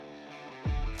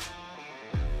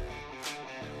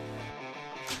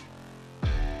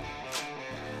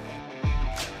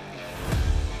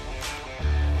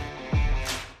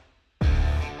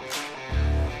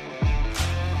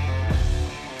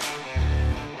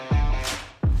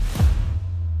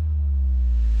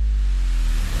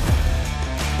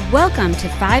Welcome to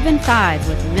 5 and 5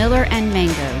 with Miller and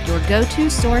Mango, your go-to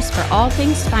source for all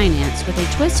things finance with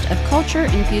a twist of culture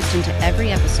infused into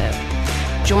every episode.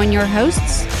 Join your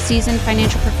hosts, seasoned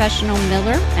financial professional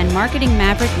Miller and marketing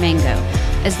maverick Mango,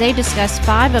 as they discuss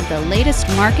 5 of the latest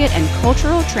market and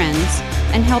cultural trends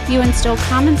and help you instill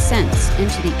common sense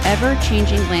into the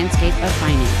ever-changing landscape of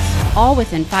finance, all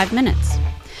within 5 minutes.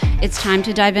 It's time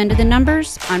to dive into the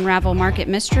numbers, unravel market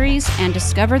mysteries, and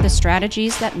discover the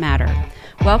strategies that matter.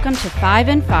 Welcome to 5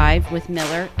 and 5 with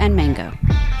Miller and Mango.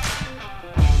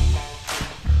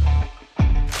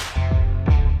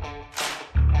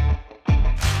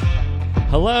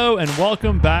 Hello and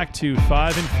welcome back to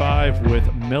 5 and 5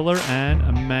 with Miller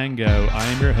and Mango. I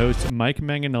am your host, Mike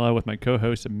Manganello, with my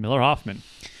co-host, Miller Hoffman.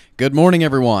 Good morning,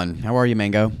 everyone. How are you,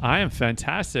 Mango? I am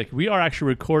fantastic. We are actually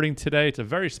recording today. It's a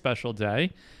very special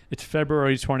day. It's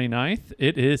February 29th.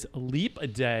 It is Leap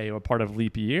Day, or part of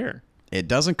Leap Year. It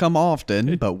doesn't come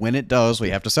often, but when it does,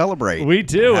 we have to celebrate. We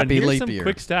do. Happy and here's Leap some Year.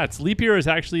 quick stats. Leap Year is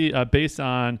actually based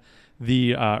on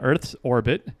the Earth's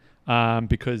orbit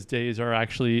because days are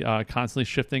actually constantly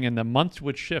shifting, and the months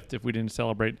would shift if we didn't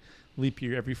celebrate Leap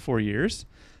Year every 4 years.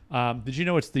 Did you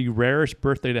know it's the rarest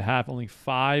birthday to have? Only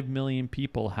 5 million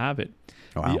people have it.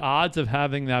 Wow. The odds of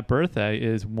having that birthday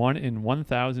is 1 in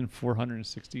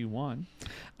 1,461.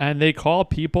 And they call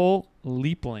people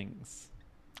leaplings.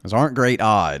 Those aren't great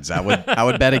odds. I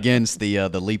would bet against the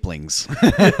leaplings.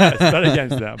 Yes, bet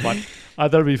against them. But I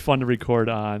thought it would be fun to record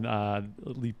on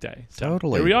Leap Day. So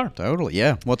Totally. Here we are. Totally.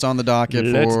 Yeah. What's on the docket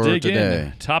Let's for dig today?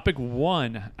 in. Topic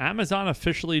 1. Amazon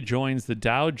officially joins the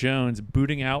Dow Jones,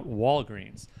 booting out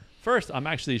Walgreens. First, I'm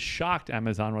actually shocked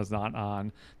Amazon was not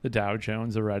on the Dow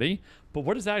Jones already. But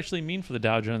what does that actually mean for the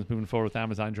Dow Jones moving forward with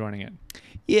Amazon joining it?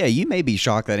 Yeah, you may be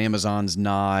shocked that Amazon's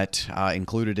not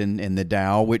included in the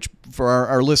Dow, which for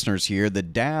our listeners here, the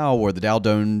Dow, or the Dow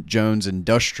Jones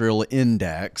Industrial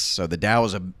Index. So the Dow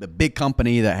is a big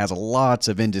company that has lots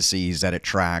of indices that it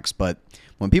tracks. But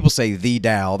when people say the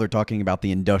Dow, they're talking about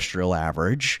the industrial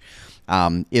average,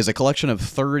 is a collection of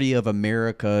 30 of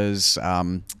America's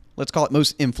let's call it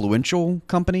most influential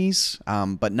companies,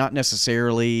 but not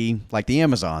necessarily like the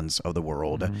Amazons of the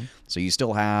world. Mm-hmm. So you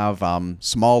still have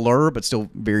smaller but still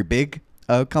very big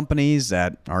companies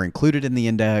that are included in the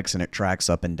index, and it tracks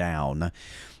up and down.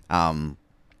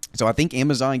 So I think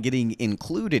Amazon getting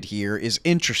included here is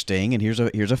interesting, and here's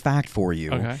a fact for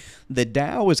you. Okay. The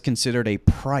Dow is considered a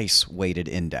price-weighted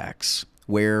index,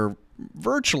 where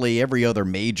virtually every other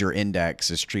major index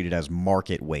is treated as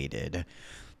market-weighted.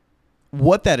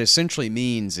 What that essentially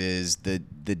means is the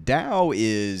Dow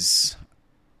is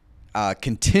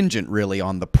contingent really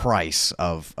on the price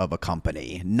of a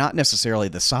company, not necessarily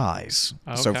the size.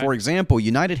 Okay. So, for example,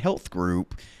 United Health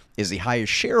Group is the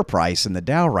highest share price in the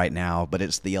Dow right now, but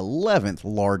it's the 11th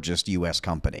largest U.S.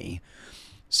 company.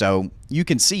 So you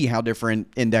can see how different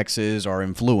indexes are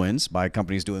influenced by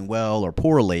companies doing well or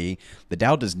poorly. The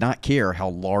Dow does not care how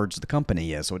large the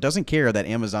company is. So it doesn't care that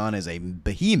Amazon is a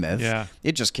behemoth. Yeah.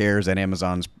 It just cares that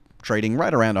Amazon's trading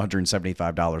right around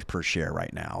 $175 per share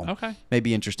right now. Okay.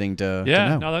 Maybe interesting to Yeah,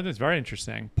 know. no, that is very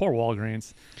interesting. Poor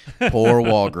Walgreens. Poor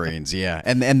Walgreens, yeah.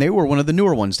 And they were one of the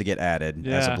newer ones to get added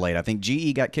as Yeah. of late. I think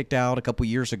GE got kicked out a couple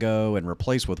years ago and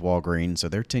replaced with Walgreens, so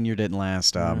their tenure didn't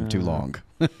last too long.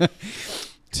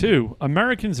 2,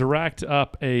 Americans racked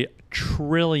up $1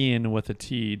 trillion with a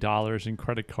T dollars in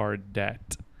credit card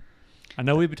debt. I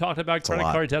know we've talked about credit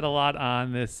card debt a lot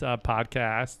on this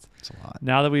podcast. It's a lot.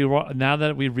 Now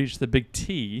that we've reached the big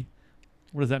T,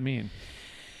 what does that mean?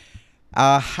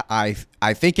 I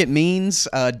think it means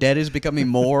debt is becoming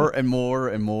more and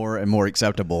more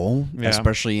acceptable, Yeah.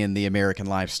 especially in the American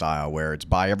lifestyle, where it's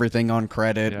buy everything on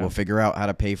credit. Yeah. We'll figure out how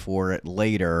to pay for it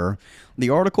later. The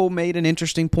article made an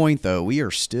interesting point, though. We are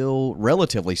still,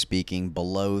 relatively speaking,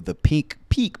 below the peak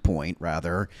point,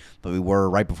 rather, that we were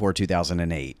right before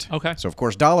 2008. Okay. So, of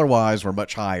course, dollar-wise, we're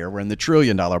much higher. We're in the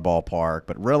trillion-dollar ballpark,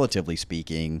 but relatively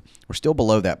speaking, we're still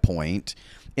below that point.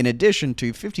 In addition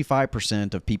to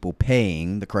 55% of people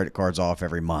paying the credit cards off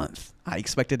every month. I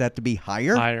expected that to be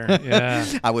higher. Higher, yeah.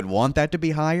 I would want that to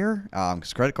be higher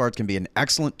because credit cards can be an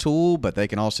excellent tool, but they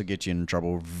can also get you in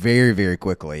trouble very, very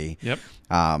quickly. Yep.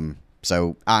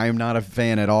 So I'm not a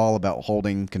fan at all about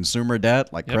holding consumer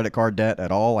debt, like credit card debt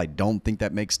at all. I don't think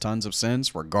that makes tons of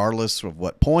sense, regardless of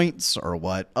what points or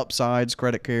what upsides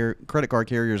credit card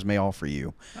carriers may offer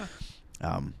you.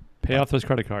 Pay off those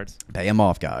credit cards. Pay them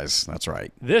off, guys. That's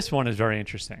right. This one is very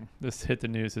interesting. This hit the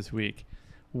news this week.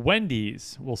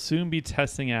 Wendy's will soon be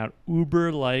testing out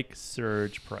Uber-like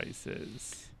surge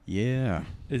prices. Yeah.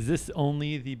 Is this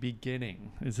only the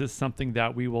beginning? Is this something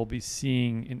that we will be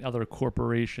seeing in other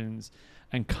corporations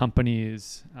and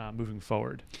companies moving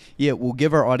forward. Yeah, we'll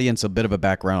give our audience a bit of a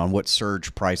background on what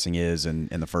surge pricing is in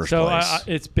the first place. So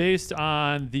it's based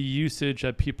on the usage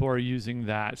that people are using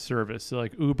that service. So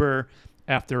like Uber,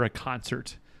 after a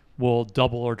concert, will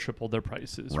double or triple their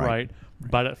prices, right?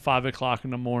 But at 5 o'clock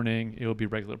in the morning, it will be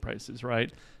regular prices,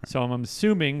 right? So I'm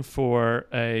assuming for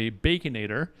a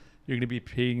Baconator, you're going to be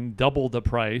paying double the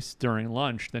price during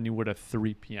lunch than you would at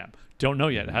 3 p.m. Don't know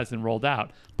yet. It hasn't rolled out,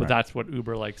 but that's what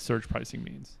Uber like surge pricing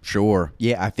means. Sure.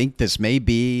 Yeah, I think this may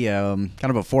be kind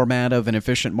of a format of an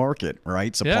efficient market,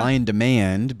 right? Supply and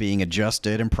demand being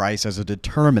adjusted and price as a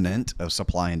determinant of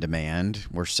supply and demand.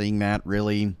 We're seeing that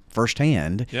really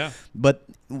firsthand. Yeah. But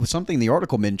something the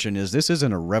article mentioned is this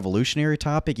isn't a revolutionary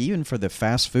topic, even for the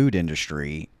fast food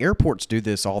industry. Airports do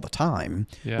this all the time,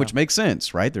 which makes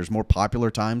sense, right? There's more popular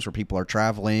times where people are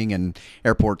traveling, and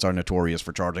airports are notorious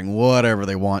for charging whatever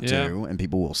they want to, and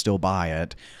people will still buy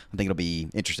it. I think it'll be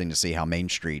interesting to see how Main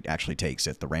Street actually takes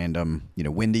it. The random,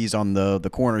 Wendy's on the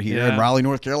corner here in Raleigh,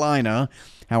 North Carolina.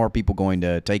 How are people going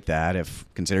to take that if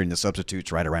considering the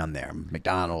substitutes right around there?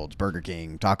 McDonald's, Burger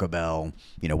King, Taco Bell,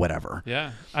 whatever.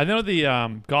 Yeah. I know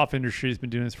the golf industry has been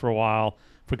doing this for a while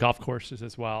for golf courses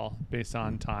as well, based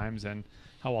on times and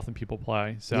how often people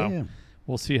play. So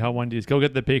we'll see how Wendy's. Go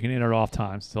get the Baconator off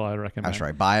times. That's all I recommend. That's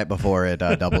right. Buy it before it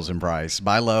doubles in price.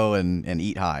 Buy low and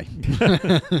eat high.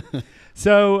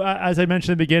 So as I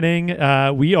mentioned in the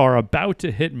beginning, we are about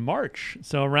to hit March.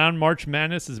 So around March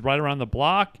Madness is right around the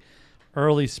block.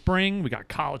 Early spring, we got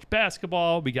college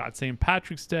basketball, we got St.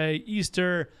 Patrick's Day,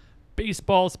 Easter,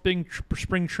 baseball, spring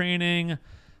training.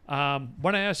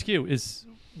 What I ask you is,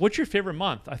 what's your favorite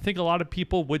month? I think a lot of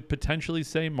people would potentially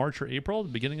say March or April, the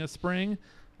beginning of spring.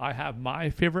 I have my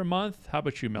favorite month. How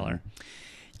about you, Miller?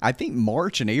 I think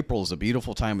March and April is a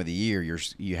beautiful time of the year.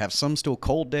 You have some still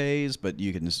cold days, but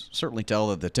you can certainly tell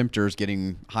that the temperature is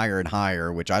getting higher and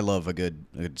higher, which I love a good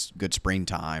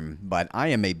springtime. But I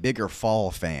am a bigger fall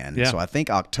fan. So I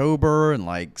think October and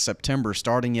like September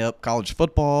starting up college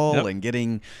football and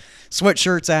getting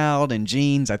sweatshirts out and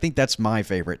jeans. I think that's my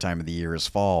favorite time of the year is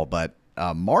fall. But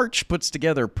March puts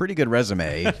together a pretty good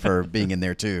resume for being in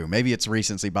there too. Maybe it's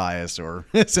recency bias, or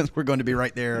since we're going to be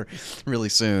right there really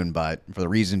soon. But for the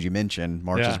reasons you mentioned,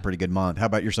 March is a pretty good month. How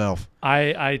about yourself?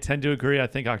 I tend to agree. I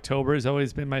think October has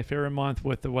always been my favorite month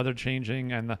with the weather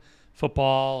changing and the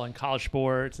football and college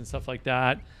sports and stuff like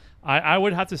that. I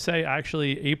would have to say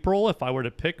actually April if I were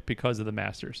to pick, because of the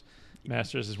Masters.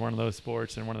 Masters is one of those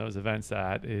sports and one of those events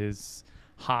that is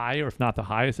high, or if not the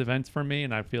highest events for me,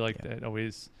 and I feel like it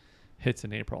always hits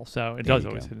in April. So it does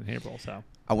always hit in April. So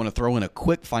I want to throw in a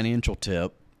quick financial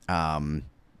tip.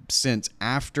 Since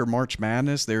after March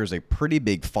Madness, there's a pretty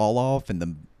big fall off in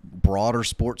the broader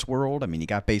sports world. I mean, you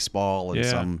got baseball and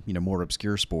some, more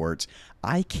obscure sports.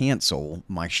 I cancel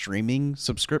my streaming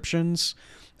subscriptions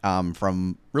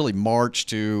from really March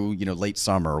to late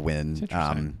summer when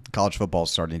college football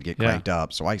is starting to get cranked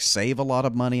up. So I save a lot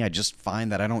of money. I just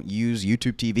find that I don't use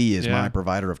YouTube TV as my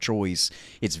provider of choice.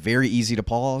 It's very easy to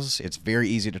pause. It's very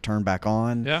easy to turn back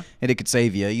on. And it could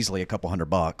save you easily a couple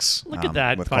 $100. Look at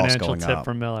that with financial tip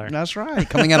from Miller. That's right.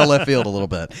 Coming out of left field a little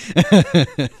bit.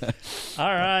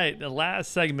 All right. The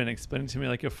last segment, explain to me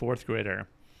like a fourth grader.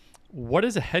 What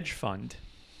is a hedge fund?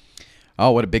 Oh,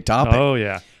 what a big topic. Oh,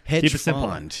 yeah. Hedge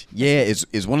fund. Yeah,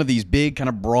 is one of these big kind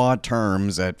of broad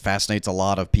terms that fascinates a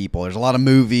lot of people. There's a lot of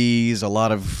movies, a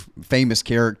lot of famous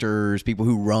characters, people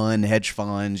who run hedge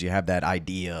funds. You have that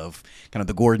idea of kind of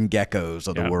the Gordon Geckos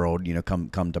of the world,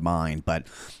 come to mind. But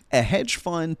a hedge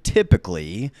fund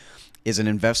typically is an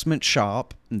investment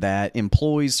shop that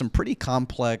employs some pretty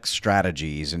complex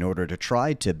strategies in order to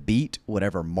try to beat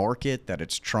whatever market that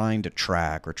it's trying to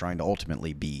track or trying to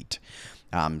ultimately beat.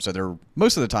 So they're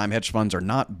most of the time hedge funds are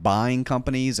not buying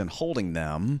companies and holding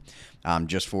them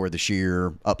just for the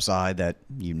sheer upside that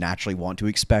you naturally want to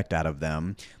expect out of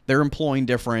them. They're employing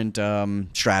different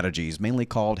strategies, mainly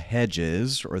called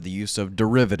hedges or the use of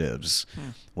derivatives.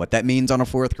 What that means on a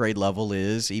fourth grade level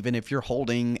is even if you're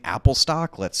holding Apple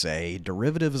stock, let's say,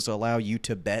 derivatives allow you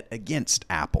to bet against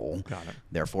Apple,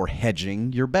 therefore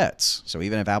hedging your bets. So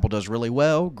even if Apple does really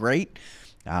well, great.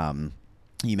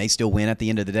 You may still win at the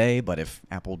end of the day, but if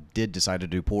Apple did decide to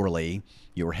do poorly,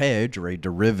 your hedge or a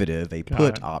derivative, a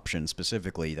put option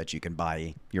specifically that you can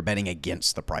buy, you're betting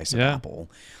against the price of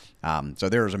Apple. So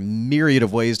there's a myriad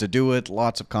of ways to do it,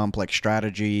 lots of complex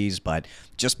strategies, but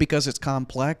just because it's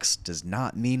complex does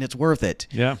not mean it's worth it.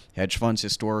 Yeah. Hedge funds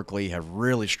historically have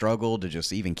really struggled to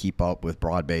just even keep up with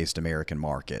broad-based American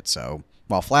markets. So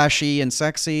while flashy and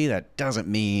sexy, that doesn't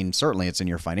mean certainly it's in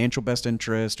your financial best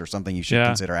interest or something you should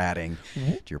consider adding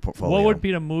to your portfolio. What would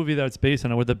be the movie that's based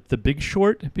on it? Would the Big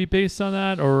Short be based on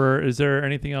that, or is there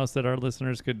anything else that our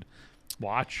listeners could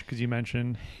watch? Because you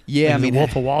mentioned, I mean,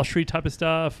 Wolf of Wall Street type of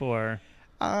stuff, or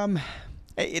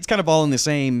it's kind of all in the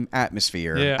same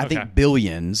atmosphere. Yeah, I okay. think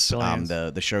Billions.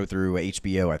 The show through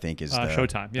HBO, I think is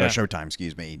Showtime. Yeah, Showtime.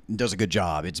 Excuse me, does a good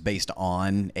job. It's based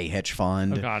on a hedge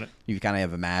fund. Oh, got it. You kind of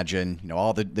have imagine,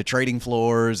 all the trading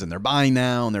floors, and they're buying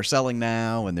now and they're selling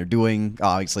now, and they're doing.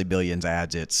 Obviously, Billions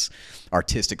adds its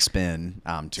artistic spin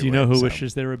to it. Do you know who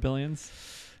wishes there were billions?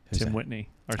 Tim Whitney,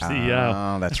 our CEO.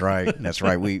 Oh, that's right. That's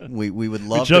right. We would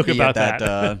love joke to be about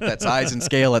at that size and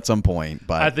scale at some point.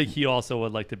 But I think he also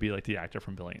would like to be like the actor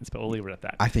from Billions, but we'll leave it at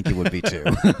that. I think he would be too.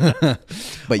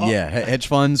 But hedge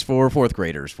funds for fourth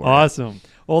graders. Awesome.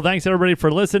 Well, thanks everybody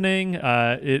for listening.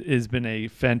 It has been a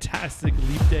fantastic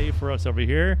leap day for us over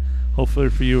here. Hopefully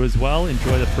for you as well.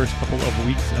 Enjoy the first couple of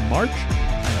weeks in March,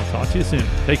 and I'll talk to you soon.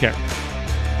 Take care.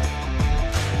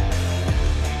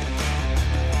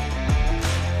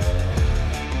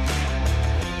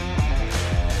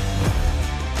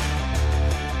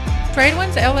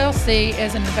 TradeWinds LLC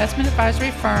is an investment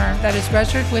advisory firm that is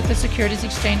registered with the Securities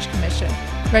Exchange Commission.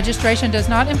 Registration does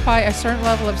not imply a certain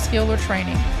level of skill or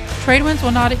training. TradeWinds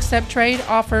will not accept trade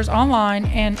offers online,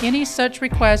 and any such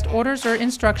request, orders, or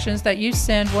instructions that you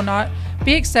send will not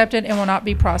be accepted and will not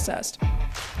be processed.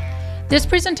 This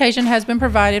presentation has been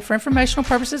provided for informational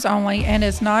purposes only and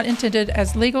is not intended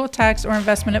as legal, tax, or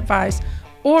investment advice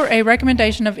or a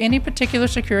recommendation of any particular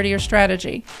security or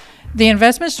strategy. The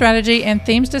investment strategy and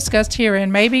themes discussed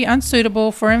herein may be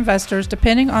unsuitable for investors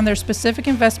depending on their specific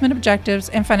investment objectives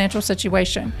and financial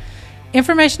situation.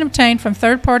 Information obtained from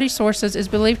third-party sources is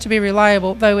believed to be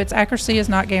reliable, though its accuracy is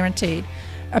not guaranteed.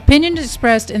 Opinions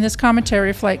expressed in this commentary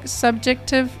reflect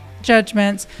subjective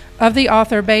judgments of the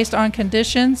author based on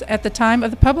conditions at the time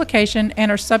of the publication and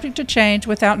are subject to change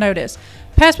without notice.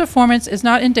 Past performance is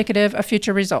not indicative of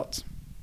future results.